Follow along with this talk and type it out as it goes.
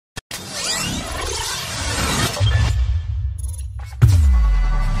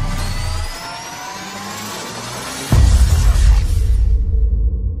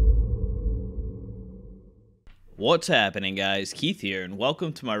What's happening, guys? Keith here, and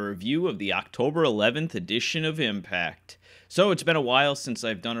welcome to my review of the October 11th edition of Impact. So, it's been a while since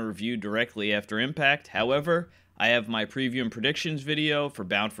I've done a review directly after Impact. However, I have my preview and predictions video for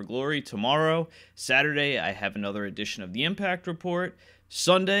Bound for Glory tomorrow. Saturday, I have another edition of the Impact Report.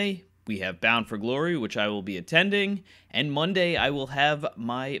 Sunday, we have Bound for Glory, which I will be attending. And Monday, I will have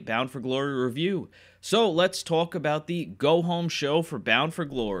my Bound for Glory review. So, let's talk about the go-home show for Bound for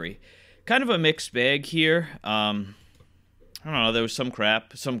Glory. Kind of a mixed bag here. I don't know, there was some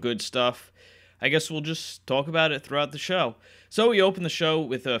crap, some good stuff. I guess we'll just talk about it throughout the show. So we open the show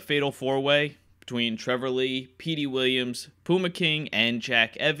with a fatal four-way between Trevor Lee, Petey Williams, Puma King, and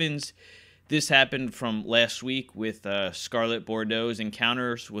Jack Evans. This happened from last week with Scarlett Bordeaux's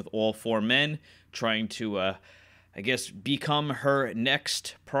encounters with all four men, trying to, I guess, become her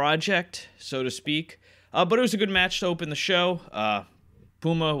next project, so to speak. But it was a good match to open the show.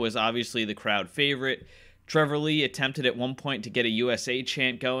 Puma was obviously the crowd favorite. Trevor Lee attempted at one point to get a USA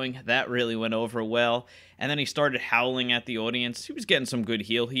chant going. That really went over well. And then he started howling at the audience. He was getting some good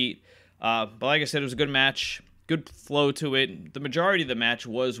heel heat. But like I said, it was a good match. Good flow to it. The majority of the match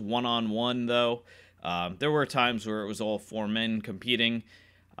was one-on-one, though. There were times where it was all four men competing.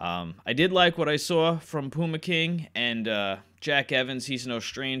 I did like what I saw from Puma King and Jack Evans. He's no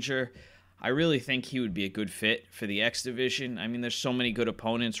stranger. I really think he would be a good fit for the X Division. I mean, there's so many good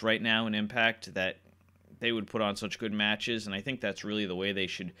opponents right now in Impact that they would put on such good matches, and I think that's really the way they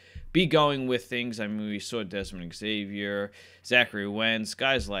should be going with things. I mean, we saw Desmond Xavier, Zachary Wentz,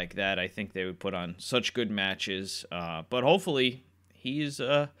 guys like that. I think they would put on such good matches, but hopefully he's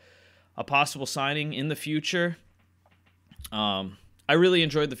a possible signing in the future. I really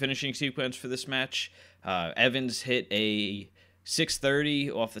enjoyed the finishing sequence for this match. Evans hit a 630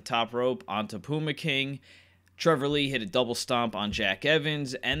 off the top rope onto Puma King. Trevor Lee hit a double stomp on Jack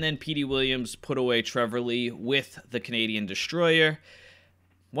Evans, and then Petey Williams put away Trevor Lee with the Canadian Destroyer.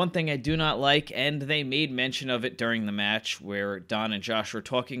 One thing I do not like, and they made mention of it during the match, where Don and Josh were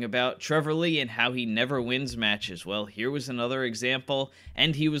talking about Trevor Lee and how he never wins matches. Well, here was another example,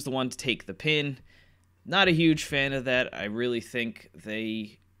 and he was the one to take the pin. Not a huge fan of that. I really think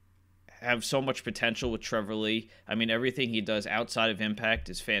they have so much potential with Trevor Lee. I mean, everything he does outside of Impact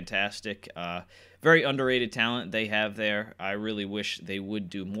is fantastic. Very underrated talent they have there. I really wish they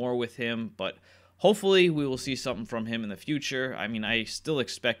would do more with him, but hopefully we will see something from him in the future. I mean, I still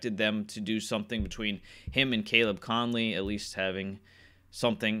expected them to do something between him and Caleb Conley, at least having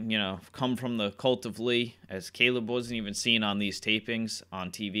something, come from the cult of Lee, as Caleb wasn't even seen on these tapings, on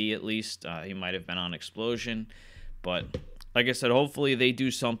TV at least. He might have been on Explosion, but like I said, hopefully they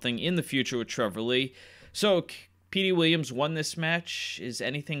do something in the future with Trevor Lee. So, Petey Williams won this match. Is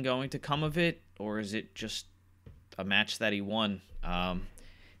anything going to come of it, or is it just a match that he won?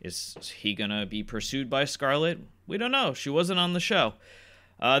 Is he going to be pursued by Scarlett? We don't know. She wasn't on the show.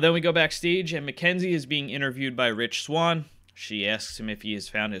 Then we go backstage, and Mackenzie is being interviewed by Rich Swann. She asks him if he has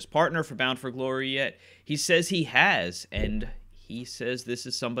found his partner for Bound for Glory yet. He says he has, and he says this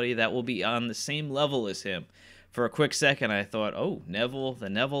is somebody that will be on the same level as him. For a quick second, I thought, oh, Neville, the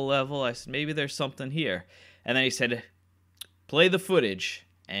Neville level. I said, maybe there's something here. And then he said, play the footage.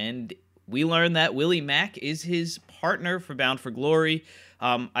 And we learned that Willie Mack is his partner for Bound for Glory.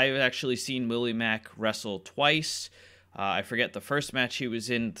 I've actually seen Willie Mack wrestle twice. I forget the first match he was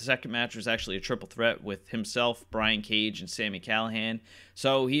in. The second match was actually a triple threat with himself, Brian Cage, and Sami Callihan.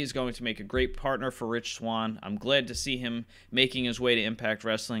 So he is going to make a great partner for Rich Swann. I'm glad to see him making his way to Impact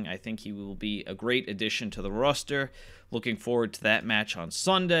Wrestling. I think he will be a great addition to the roster. Looking forward to that match on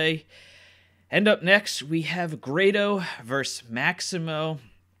Sunday. And up next, we have Grado versus Maximo.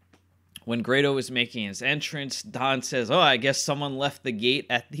 When Grado was making his entrance, Don says, oh, I guess someone left the gate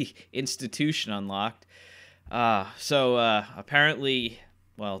at the institution unlocked. Apparently,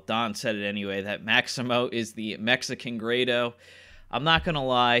 well, Don said it anyway, that Maximo is the Mexican Grado. I'm not going to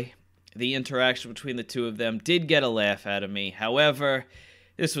lie, the interaction between the two of them did get a laugh out of me. However,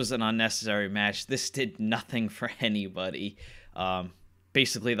 this was an unnecessary match. This did nothing for anybody.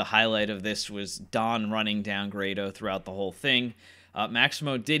 Basically, the highlight of this was Don running down Grado throughout the whole thing.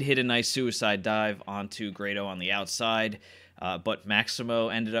 Maximo did hit a nice suicide dive onto Grado on the outside. But Maximo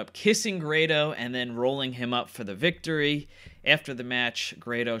ended up kissing Grado and then rolling him up for the victory. After the match,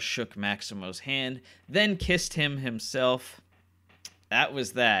 Grado shook Maximo's hand, then kissed him himself. That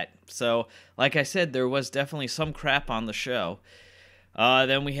was that. So, like I said, there was definitely some crap on the show.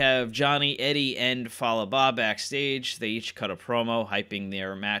 Then we have Johnny, Eddie, and Fallah Bahh backstage. They each cut a promo hyping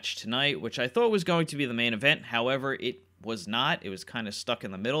their match tonight, which I thought was going to be the main event. However, it was not. It was kind of stuck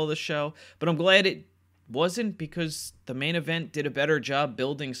in the middle of the show. But I'm glad it wasn't, because the main event did a better job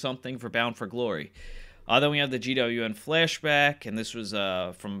building something for Bound for Glory. Then we have the GWN flashback, and this was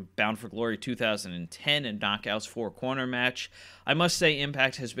from Bound for Glory 2010 and Knockouts 4-corner match. I must say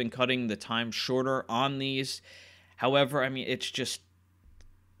Impact has been cutting the time shorter on these. However, I mean, it's just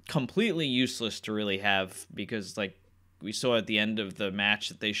completely useless to really have, because like we saw at the end of the match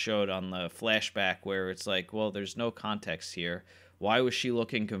that they showed on the flashback where it's like, well, there's no context here. Why was she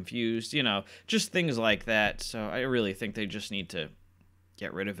looking confused? You know, just things like that. So I really think they just need to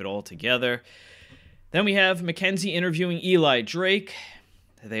get rid of it altogether. Then we have Mackenzie interviewing Eli Drake.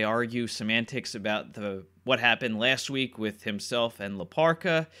 They argue semantics about what happened last week with himself and La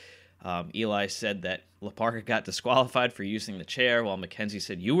Parka. Eli said that La Parka got disqualified for using the chair, while Mackenzie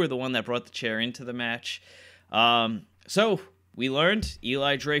said, you were the one that brought the chair into the match. So we learned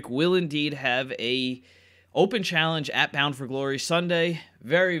Eli Drake will indeed have a open challenge at Bound for Glory Sunday.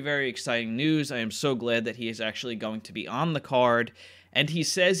 Very, very exciting news. I am so glad that he is actually going to be on the card. And he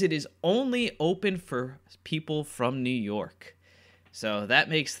says it is only open for people from New York. So that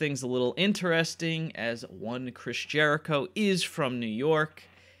makes things a little interesting, as one Chris Jericho is from New York.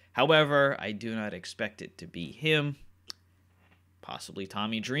 However, I do not expect it to be him. Possibly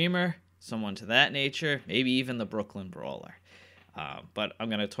Tommy Dreamer, someone to that nature, maybe even the Brooklyn Brawler. But I'm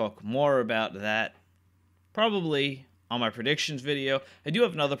going to talk more about that probably on my predictions video. I do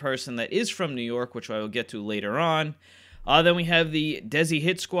have another person that is from New York, which I will get to later on. Then we have the Desi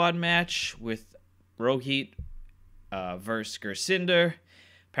Hit Squad match with Rohit versus Gursinder.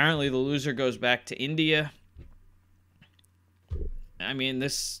 Apparently the loser goes back to India. I mean,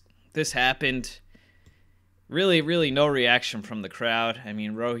 this happened. Really no reaction from the crowd. I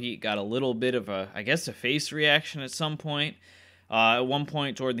mean, Rohit got a little bit of a face reaction at some point. At one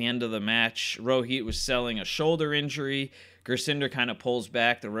point toward the end of the match, Rohit was selling a shoulder injury. Gursinder kind of pulls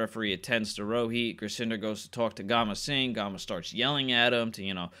back. The referee attends to Rohit. Gursinder goes to talk to Gama Singh. Gama starts yelling at him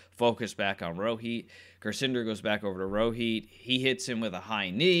to, focus back on Rohit. Gursinder goes back over to Rohit. He hits him with a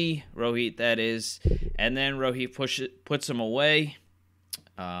high knee, Rohit that is. And then Rohit puts him away.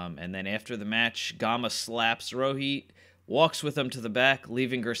 And then after the match, Gama slaps Rohit, walks with him to the back,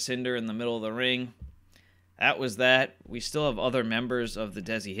 leaving Gursinder in the middle of the ring. That was that. We still have other members of the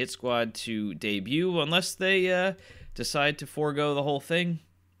Desi Hit Squad to debut, unless they decide to forego the whole thing.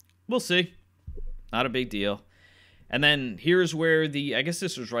 We'll see. Not a big deal. And then here's where I guess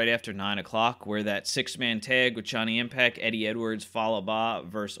this was right after 9 o'clock, where that 6-man tag with Johnny Impact, Eddie Edwards, Fallah Bahh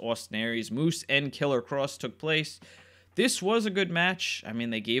versus Austin Aries, Moose, and Killer Kross took place. This was a good match. I mean,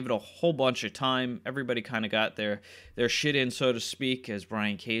 they gave it a whole bunch of time. Everybody kind of got their shit in, so to speak, as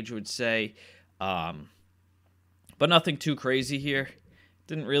Brian Cage would say. But nothing too crazy here.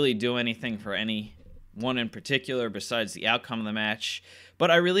 Didn't really do anything for anyone in particular besides the outcome of the match. But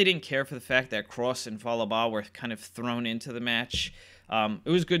I really didn't care for the fact that Kross and Fallah Bahh were kind of thrown into the match. It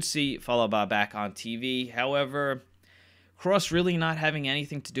was good to see Fallah Bahh back on TV. However, Kross really not having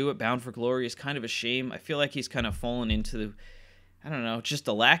anything to do with Bound for Glory is kind of a shame. I feel like he's kind of fallen into, just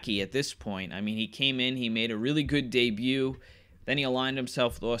a lackey at this point. I mean, he came in, he made a really good debut. Then he aligned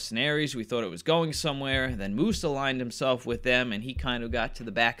himself with Austin Aries. We thought it was going somewhere. Then Moose aligned himself with them, and he kind of got to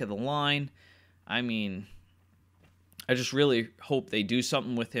the back of the line. I mean, I just really hope they do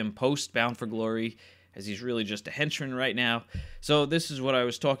something with him post Bound for Glory, as he's really just a henchman right now. So this is what I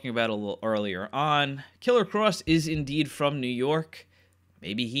was talking about a little earlier on. Killer Kross is indeed from New York.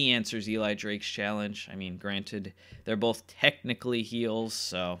 Maybe he answers Eli Drake's challenge. I mean, granted, they're both technically heels,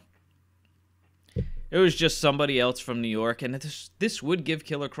 so it was just somebody else from New York, and this would give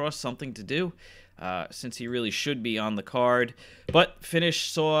Killer Kross something to do, since he really should be on the card. But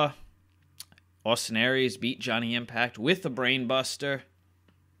finish saw Austin Aries beat Johnny Impact with a brainbuster.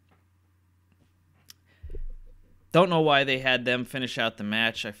 Don't know why they had them finish out the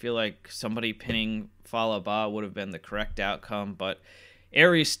match. I feel like somebody pinning Fallah Bahh would have been the correct outcome, but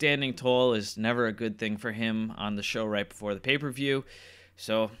Aries standing tall is never a good thing for him on the show right before the pay-per-view,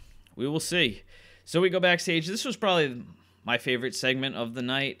 so we will see. So we go backstage. This was probably my favorite segment of the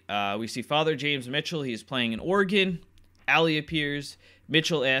night. We see Father James Mitchell. He's playing an organ. Allie appears.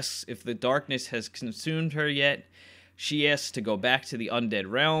 Mitchell asks if the darkness has consumed her yet. She asks to go back to the undead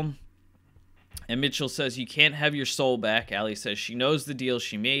realm. And Mitchell says, you can't have your soul back. Allie says she knows the deal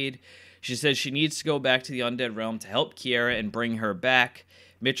she made. She says she needs to go back to the undead realm to help Kiera and bring her back.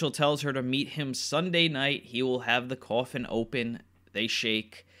 Mitchell tells her to meet him Sunday night. He will have the coffin open. They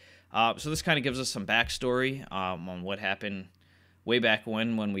shake. So this kind of gives us some backstory on what happened way back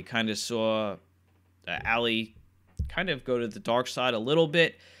when we kind of saw Allie kind of go to the dark side a little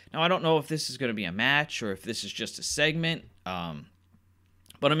bit. Now, I don't know if this is going to be a match or if this is just a segment,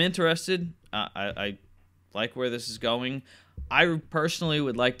 but I'm interested. I like where this is going. I personally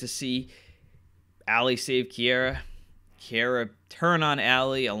would like to see Allie saved Kiera. Kiera turn on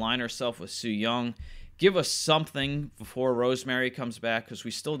Allie, align herself with Su Yung. Give us something before Rosemary comes back, because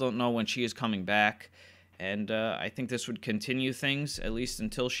we still don't know when she is coming back. And I think this would continue things, at least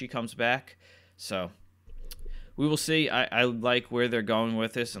until she comes back. So we will see. I like where they're going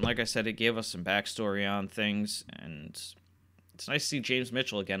with this. And like I said, it gave us some backstory on things. And it's nice to see James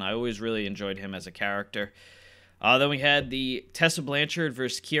Mitchell again. I always really enjoyed him as a character. Then we had the Tessa Blanchard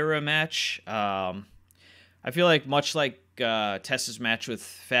versus Kiera match. I feel like much like Tessa's match with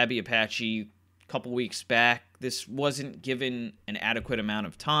Fabi Apache a couple weeks back, this wasn't given an adequate amount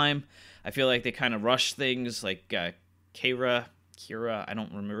of time. I feel like they kind of rushed things, like Kira, I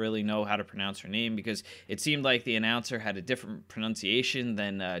don't really know how to pronounce her name, because it seemed like the announcer had a different pronunciation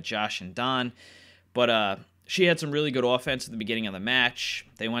than Josh and Don. But she had some really good offense at the beginning of the match.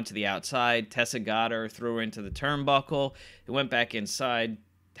 They went to the outside. Tessa got her, threw her into the turnbuckle. It went back inside,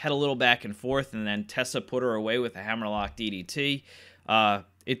 had a little back and forth, and then Tessa put her away with a hammerlock DDT.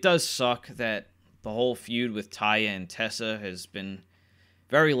 It does suck that the whole feud with Taya and Tessa has been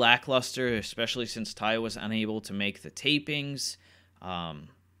very lackluster, especially since Taya was unable to make the tapings.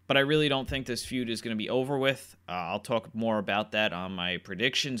 But I really don't think this feud is going to be over with. I'll talk more about that on my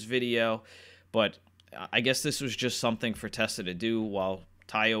predictions video. But I guess this was just something for Tessa to do while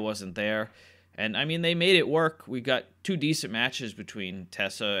Taya wasn't there. And, I mean, they made it work. We got 2 decent matches between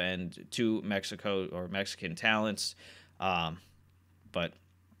Tessa and 2 Mexican talents. But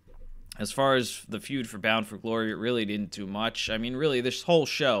as far as the feud for Bound for Glory, it really didn't do much. I mean, really, this whole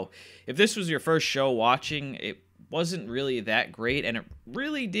show, if this was your first show watching, it wasn't really that great, and it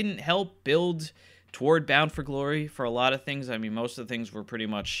really didn't help build toward Bound for Glory for a lot of things. I mean, most of the things were pretty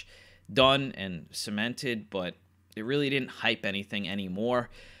much done and cemented, but it really didn't hype anything anymore.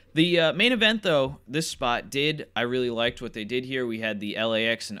 The main event, though, this spot did. I really liked what they did here. We had the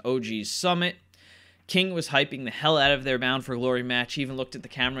LAX and OG's Summit. King was hyping the hell out of their Bound for Glory match. He even looked at the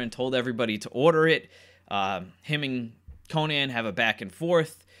camera and told everybody to order it. Him and Conan have a back and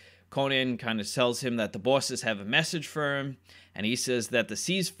forth. Conan kind of tells him that the bosses have a message for him, and he says that the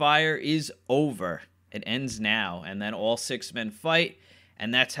ceasefire is over. It ends now, and then all 6 men fight,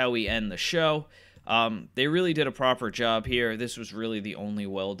 and that's how we end the show. They really did a proper job here. This was really the only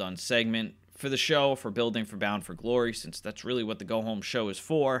well-done segment for the show, for building for Bound for Glory, since that's really what the go-home show is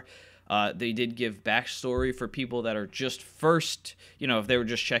for. They did give backstory for people that are just first, if they were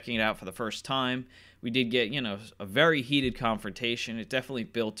just checking it out for the first time. We did get, a very heated confrontation. It definitely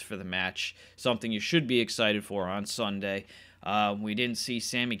built for the match, something you should be excited for on Sunday. We didn't see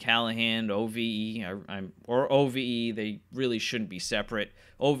Sami Callihan, OVE, or OVE. They really shouldn't be separate.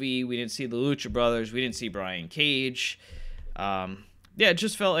 OVE, we didn't see the Lucha Brothers. We didn't see Brian Cage. It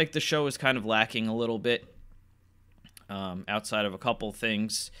just felt like the show was kind of lacking a little bit outside of a couple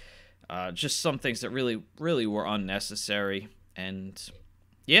things. Just some things that really, really were unnecessary. And,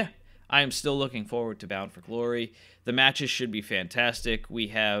 I am still looking forward to Bound for Glory. The matches should be fantastic. We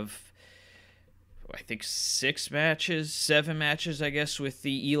have, I think, 7 matches, I guess, with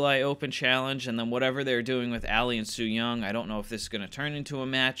the Eli Open Challenge, and then whatever they're doing with Allie and Su Yung. I don't know if this is going to turn into a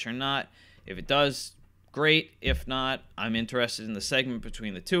match or not. If it does, great. If not, I'm interested in the segment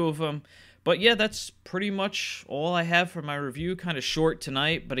between the 2 of them. But yeah, that's pretty much all I have for my review. Kind of short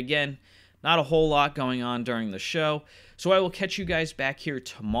tonight, but again, not a whole lot going on during the show. So I will catch you guys back here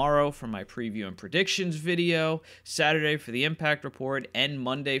tomorrow for my preview and predictions video, Saturday for the Impact Report, and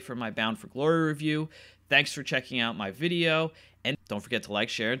Monday for my Bound for Glory review. Thanks for checking out my video, and don't forget to like,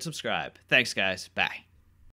 share, and subscribe. Thanks, guys. Bye.